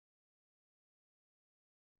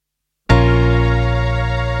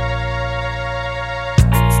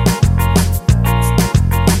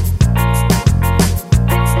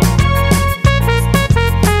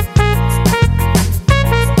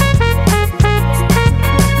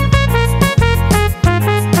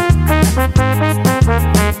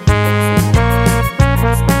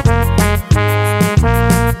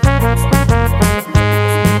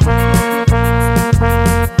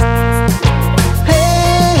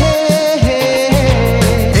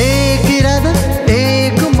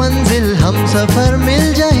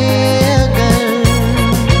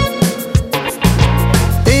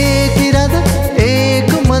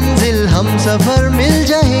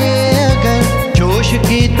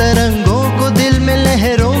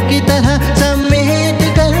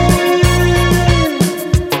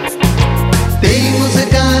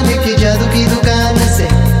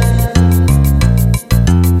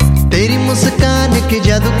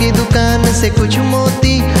की दुकान से कुछ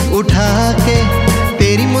मोती उठा के,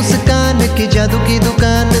 तेरी मुस्कान की जादू की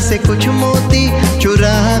दुकान से कुछ मोती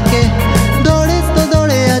चुरा के। दौड़े तो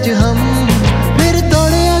दौड़े आज हम, फिर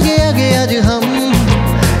दौड़े आगे आगे आज हम।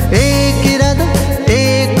 एक इरादा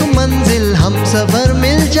एक मंजिल, हम सफर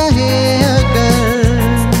मिल जाए अगर।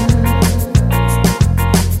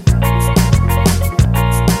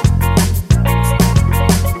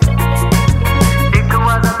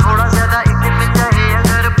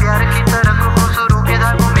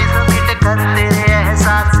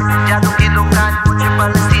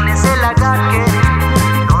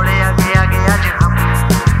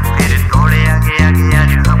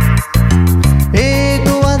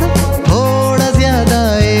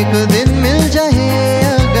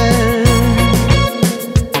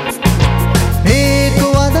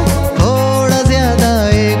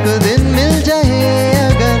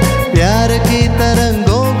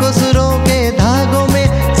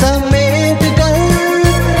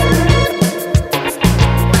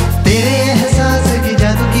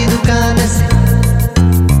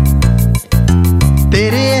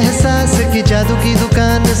 जादू की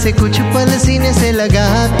दुकान से कुछ पल सीने से लगा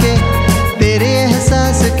के, तेरे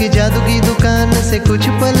एहसास की जादू की दुकान से कुछ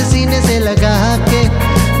पल सीने से लगा के।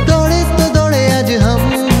 दौड़े तो दौड़े आज हम,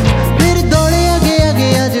 फिर दौड़े आगे आगे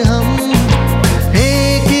आज हम।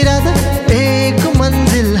 एक इरादा एक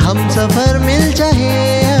मंजिल, हम सफर मिल जाए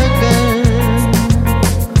अगर।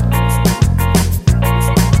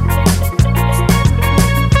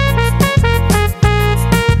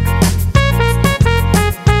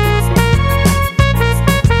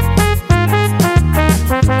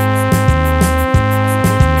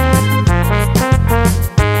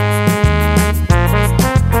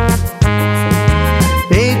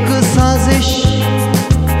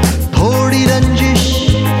 थोड़ी रंजिश,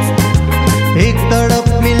 एक तड़प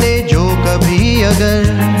मिले जो कभी अगर।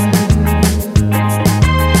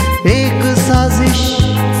 एक साजिश,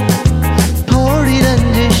 थोड़ी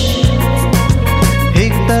रंजिश,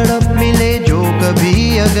 एक तड़प मिले जो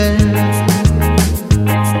कभी अगर।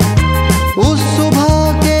 उस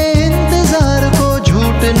सुबह के इंतजार को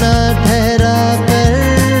झूठ ना ठहरा कर।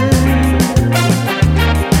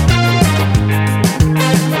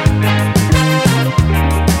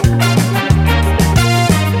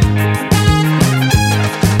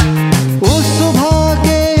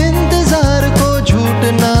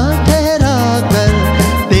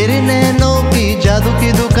 जादू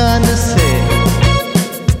की दुकान से,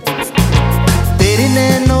 तेरी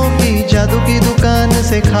नैनों की जादू की दुकान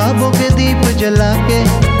से ख्वाबों के दीप जला के,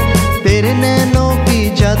 तेरे नैनों की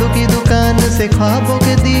जादू की दुकान से ख्वाबों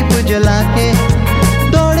के दीप जला के।